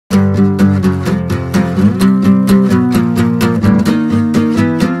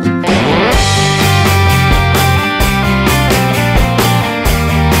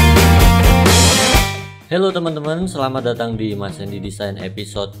Halo teman-teman, selamat datang di Mas Hendy Desain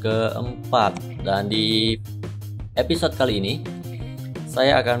episode keempat. Dan di episode kali ini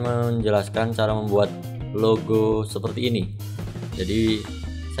saya akan menjelaskan cara membuat logo seperti ini. Jadi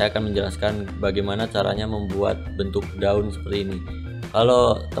saya akan menjelaskan bagaimana caranya membuat bentuk daun seperti ini.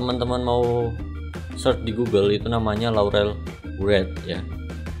 Kalau teman-teman mau search di Google, itu namanya Laurel Wreath ya,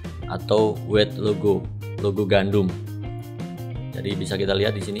 atau Wreath logo Gandum. Jadi bisa kita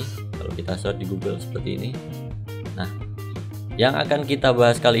lihat di sini kalau kita search di Google seperti ini. Nah, yang akan kita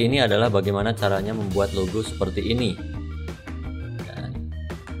bahas kali ini adalah bagaimana caranya membuat logo seperti ini. Dan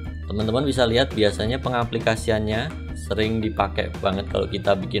teman-teman bisa lihat biasanya pengaplikasiannya sering dipakai banget kalau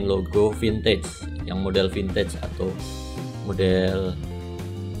kita bikin logo vintage, yang model vintage atau model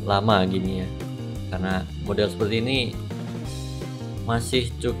lama gini ya. Karena model seperti ini masih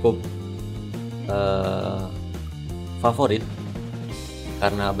cukup favorit,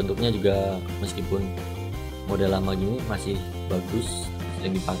 karena bentuknya juga meskipun model lama gini masih bagus,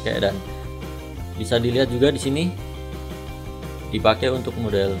 sering dipakai. Dan bisa dilihat juga di sini dipakai untuk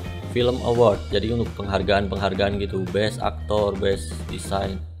model film award, jadi untuk penghargaan gitu, best actor, best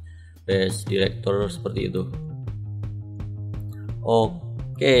design, best director, seperti itu.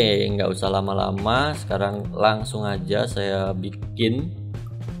 Oke, nggak usah lama-lama, sekarang langsung aja saya bikin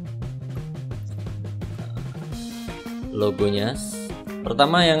logonya.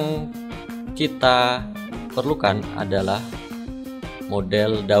 Pertama yang kita perlukan adalah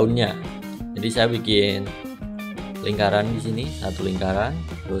model daunnya. Jadi saya bikin lingkaran di sini, satu lingkaran,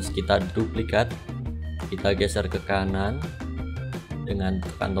 terus kita duplikat, kita geser ke kanan dengan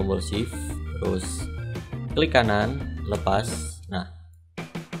tekan tombol shift, terus klik kanan, lepas. Nah,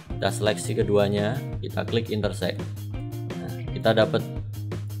 kita seleksi keduanya, kita klik intersect. Nah, kita dapat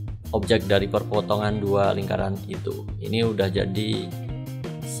objek dari perpotongan dua lingkaran itu. Ini udah jadi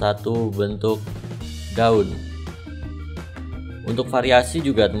satu bentuk daun. Untuk variasi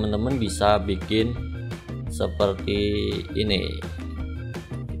juga teman-teman bisa bikin seperti ini.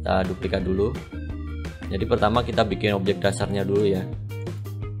 Kita duplikat dulu. Jadi pertama kita bikin objek dasarnya dulu ya.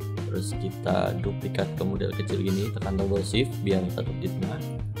 Terus kita duplikat ke model kecil gini, tekan tombol shift biar tetap di tengah.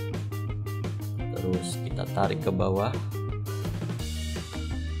 Terus kita tarik ke bawah,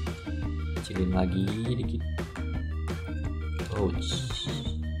 kecilin lagi dikit.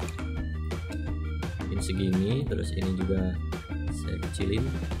 Mungkin segini, terus ini juga saya kecilin.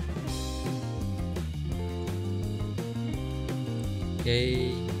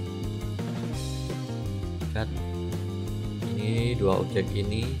 Oke, cut. Ini dua objek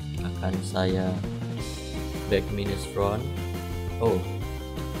ini akan saya back minus front.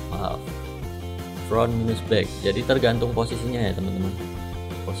 Maaf, front minus back. Jadi tergantung posisinya ya teman-teman,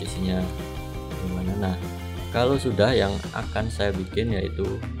 posisinya gimana. Nah, kalau sudah, yang akan saya bikin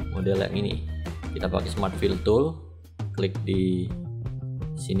yaitu model yang ini. Kita pakai smart fill tool, klik di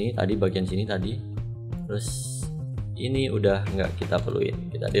sini tadi, bagian sini tadi, terus ini udah nggak kita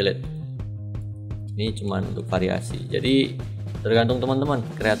perluin, kita delete. Ini cuma untuk variasi, jadi tergantung teman-teman,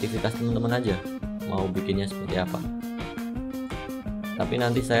 kreativitas teman-teman aja mau bikinnya seperti apa. Tapi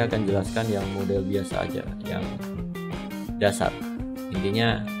nanti saya akan jelaskan yang model biasa aja, yang dasar.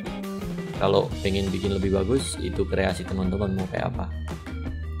 Intinya kalau pengen bikin lebih bagus, itu kreasi teman-teman mau kayak apa.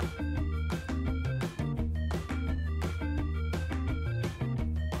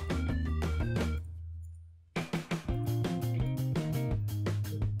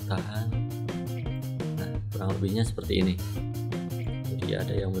 Tahan. Nah, kurang lebihnya seperti ini. Jadi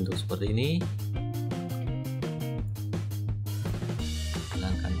ada yang bentuk seperti ini.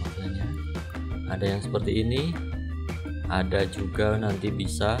 Hilangkan outline-nya. Ada yang seperti ini. Ada juga nanti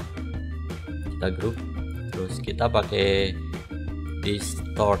bisa kita grup, terus kita pakai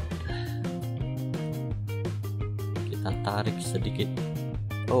distort, kita tarik sedikit.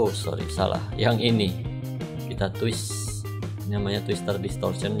 Salah, yang ini kita twist, namanya twister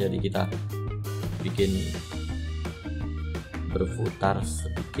distortion. Jadi kita bikin berputar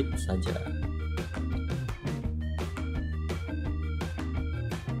sedikit saja.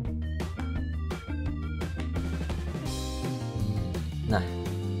 Nah,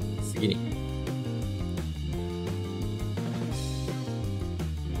 segini.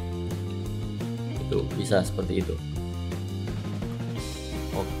 Itu bisa seperti itu.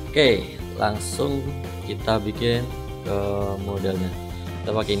 Oke, langsung kita bikin ke modelnya.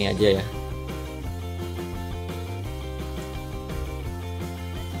 Kita pakai ini aja ya.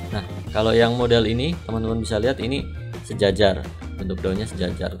 Nah, kalau yang model ini teman-teman bisa lihat ini sejajar, bentuk daunnya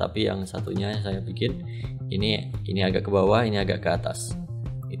sejajar. Tapi yang satunya saya bikin ini agak ke bawah, ini agak ke atas.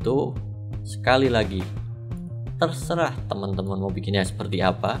 Itu sekali lagi terserah teman-teman mau bikinnya seperti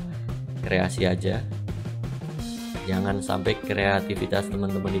apa, kreasi aja. jangan sampai kreativitas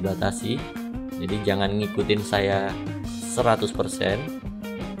teman-teman dibatasi. Jadi jangan ngikutin saya 100%,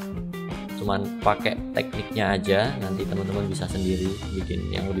 cuman pakai tekniknya aja, nanti teman-teman bisa sendiri bikin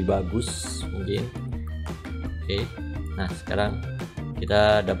yang lebih bagus mungkin. Oke, nah sekarang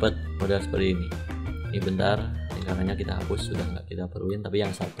kita dapat model seperti ini. Ini bentar, lingkarannya kita hapus, sudah nggak kita perluin, tapi yang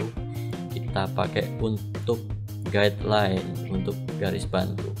satu kita pakai untuk guideline, untuk garis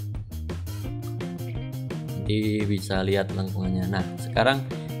bantu. Nanti bisa lihat lengkungannya. Nah sekarang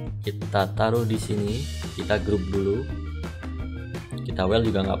kita taruh di sini, kita grup dulu. Kita well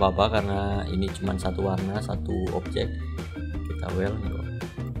juga nggak apa-apa karena ini cuma satu warna, satu objek. Kita well,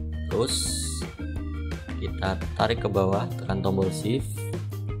 terus kita tarik ke bawah, tekan tombol shift,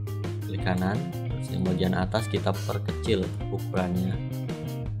 klik kanan, yang bagian atas kita perkecil ukurannya.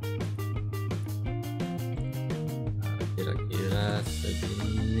 Kira-kira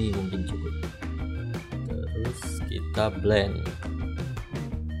segini mungkin cukup. Terus kita blend.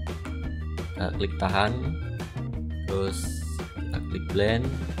 Kita klik tahan, terus kita klik blend,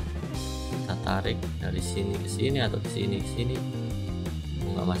 kita tarik dari sini ke sini atau ke sini ke sini,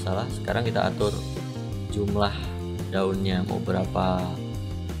 nggak masalah. Sekarang kita atur jumlah daunnya mau berapa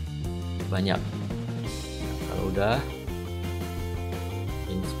banyak. Nah, kalau udah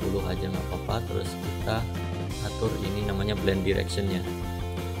ini 10 aja nggak apa-apa. Terus kita atur ini namanya blend directionnya.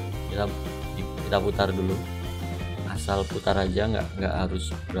 Kita putar dulu, asal putar aja, nggak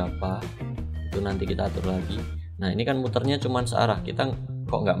harus berapa. Itu nanti kita atur lagi. Nah ini kan muternya cuma searah, kita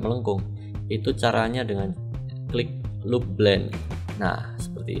kok nggak melengkung. Itu caranya dengan klik loop blend. Nah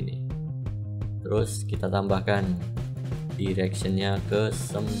seperti ini. Terus kita tambahkan directionnya ke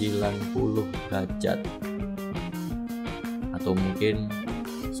 90 derajat, atau mungkin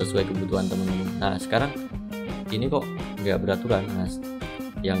sesuai kebutuhan teman-teman. Nah sekarang ini kok nggak beraturan. Nah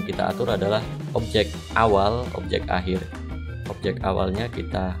yang kita atur adalah objek awal, objek akhir. Objek awalnya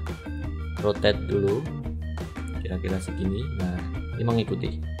kita rotate dulu kira-kira segini. Nah ini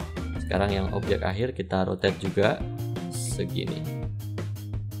mengikuti. Sekarang yang objek akhir kita rotate juga segini.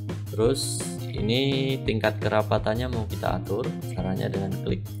 Terus ini tingkat kerapatannya mau kita atur, caranya dengan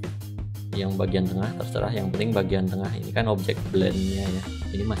klik yang bagian tengah, terserah, yang penting bagian tengah. Ini kan objek blendnya ya,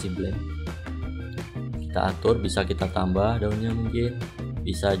 ini masih blend. Kita atur, bisa kita tambah daunnya mungkin,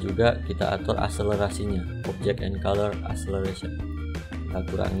 bisa juga kita atur akselerasinya, object and color acceleration. Kita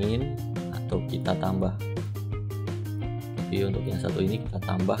kurangin atau kita tambah. Tapi untuk yang satu ini kita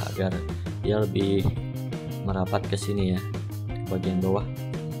tambah agar dia lebih merapat ke sini ya, ke bagian bawah.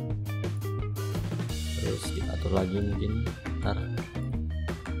 Terus kita atur lagi mungkin, ntar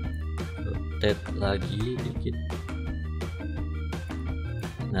rotate lagi dikit.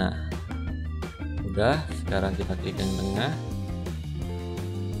 Nah udah, sekarang kita klik yang tengah.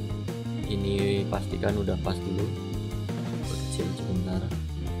 Ini pastikan udah pas dulu, kecil sebentar.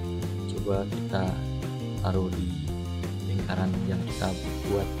 Coba kita taruh di lingkaran yang kita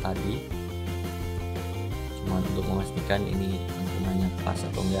buat tadi, cuma untuk memastikan ini lengkungannya pas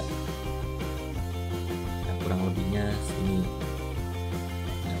atau enggak. Ya, kurang lebihnya sini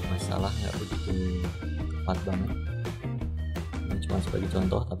nggak masalah, nggak begitu tepat banget. Ini cuma sebagai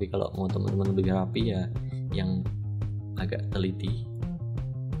contoh, tapi kalau mau teman-teman lebih rapi ya yang agak teliti.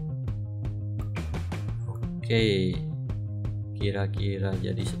 Oke, kira-kira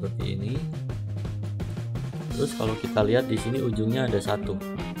jadi seperti ini. Terus kalau kita lihat di sini ujungnya ada satu.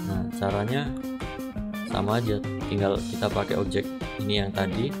 Nah caranya sama aja, tinggal kita pakai objek ini yang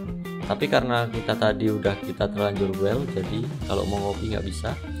tadi. Tapi karena kita tadi udah kita terlanjur well, jadi kalau mau ngopi nggak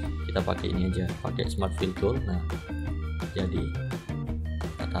bisa, kita pakai ini aja, pakai smart fill tool. Nah jadi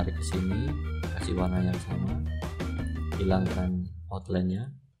kita tarik ke sini, kasih warna yang sama, hilangkan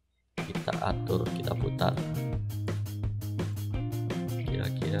outline-nya, kita atur, kita putar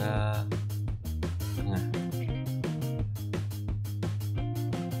kira-kira tengah.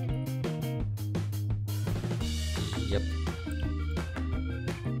 Yap.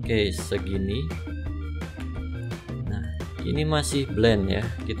 Oke, segini. Nah ini masih blend ya.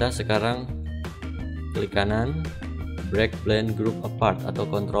 Kita sekarang klik kanan, break blend group apart atau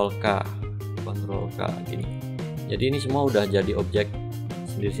Ctrl K gini. Jadi ini semua udah jadi objek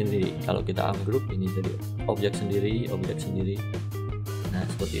sendiri-sendiri. Kalau kita ungroup ini jadi objek sendiri. Nah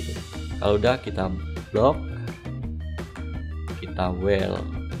seperti itu. Kalau udah kita blok, kita well.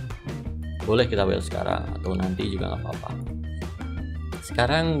 Boleh kita well sekarang atau nanti juga nggak apa-apa.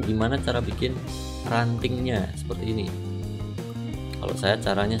 Sekarang gimana cara bikin rantingnya seperti ini? Kalau saya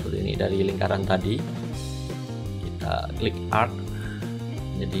caranya seperti ini. Dari lingkaran tadi kita klik arc,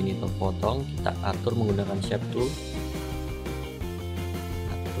 jadi ini terpotong. Kita atur menggunakan shape tool,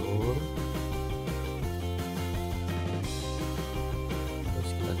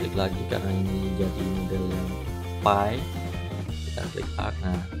 klik lagi karena ini jadi model yang pi, kita klik arc.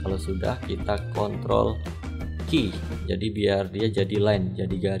 Nah kalau sudah, kita kontrol key, jadi biar dia jadi line,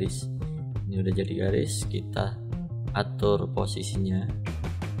 jadi garis. Ini udah jadi garis, kita atur posisinya.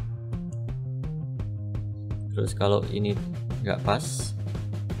 Terus kalau ini nggak pas,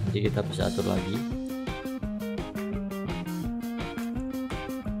 nanti kita bisa atur lagi.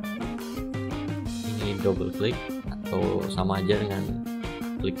 Ini double klik atau sama aja dengan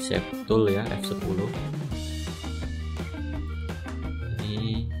klik shape tool ya, F10.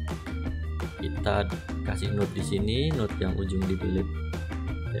 Ini kita kasih node di sini, node yang ujung dipilih.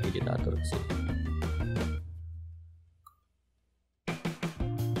 Jadi kita atur ke sini.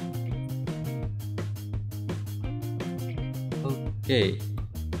 Oke.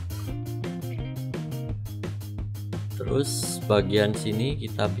 Terus bagian sini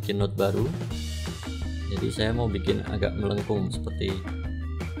kita bikin node baru. Jadi saya mau bikin agak melengkung, seperti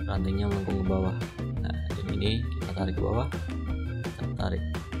rantingnya melengkung ke bawah. Nah, yang ini kita tarik ke bawah, kita tarik.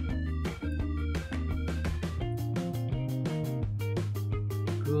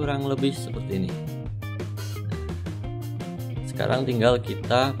 Kurang lebih seperti ini. Sekarang tinggal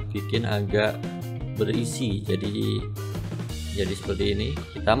kita bikin agak berisi, jadi seperti ini.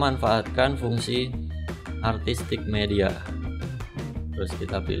 Kita manfaatkan fungsi artistic media. Terus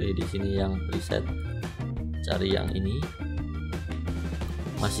kita pilih di sini yang preset, cari yang ini,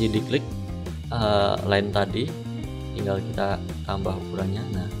 masih diklik line tadi, tinggal kita tambah ukurannya.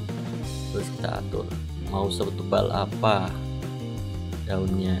 Nah terus kita atur mau setebal apa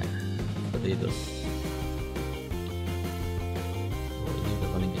daunnya, seperti itu. Oh, ini udah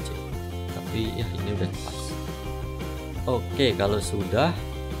paling kecil, tapi ya ini udah pas. Oke, kalau sudah,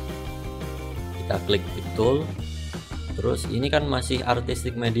 kita klik tool. Terus ini kan masih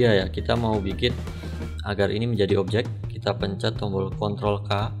artistic media ya, kita mau bikin agar ini menjadi objek. Kita pencet tombol Ctrl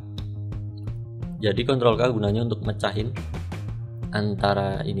K. Jadi Ctrl K gunanya untuk mecahin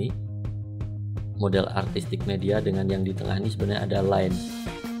antara ini model artistic media dengan yang di tengah. Ini sebenarnya ada line.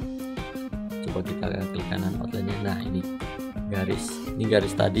 Coba kita klik kanan outline-nya. Nah ini garis, ini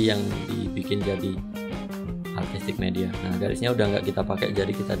garis tadi yang dibikin jadi artistic media. Nah garisnya udah nggak kita pakai,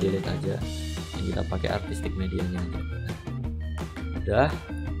 jadi kita delete aja. Yang kita pakai artistic medianya aja. Nah, udah.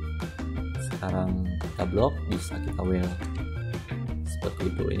 Sekarang kita blok, bisa kita well. Seperti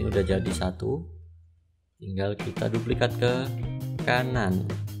itu. Ini udah jadi satu. Tinggal kita duplikat ke kanan.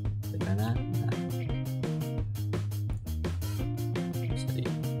 Ke kanan. Nah. Bisa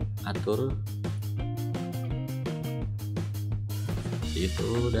diatur. Seperti itu,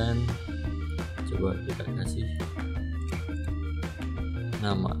 dan coba kita kasih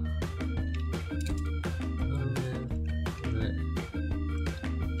nama.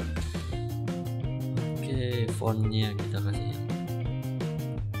 Oke, fontnya kita kasih yang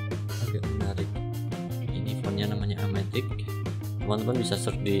agak menarik. Ini fontnya namanya Amatic. Teman-teman bisa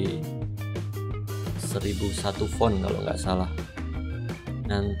search di 1001 font kalau nggak salah.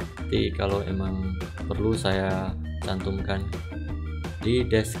 Nanti kalau emang perlu saya cantumkan di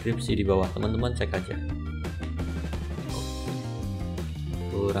deskripsi di bawah, teman-teman cek aja.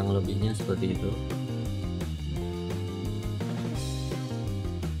 Kurang lebihnya seperti itu.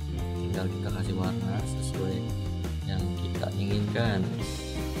 Tinggal kita kasih warna sesuai yang kita inginkan.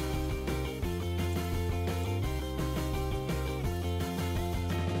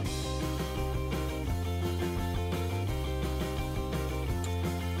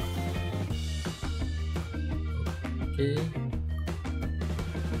 Oke.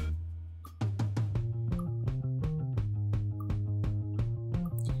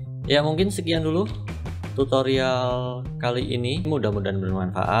 Ya mungkin sekian dulu tutorial kali ini, mudah-mudahan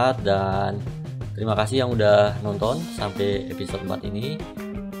bermanfaat, dan terima kasih yang udah nonton sampai episode 4 ini.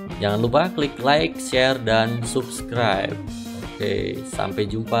 Jangan lupa klik like, share, dan subscribe. Oke,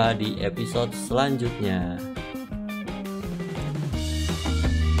 sampai jumpa di episode selanjutnya.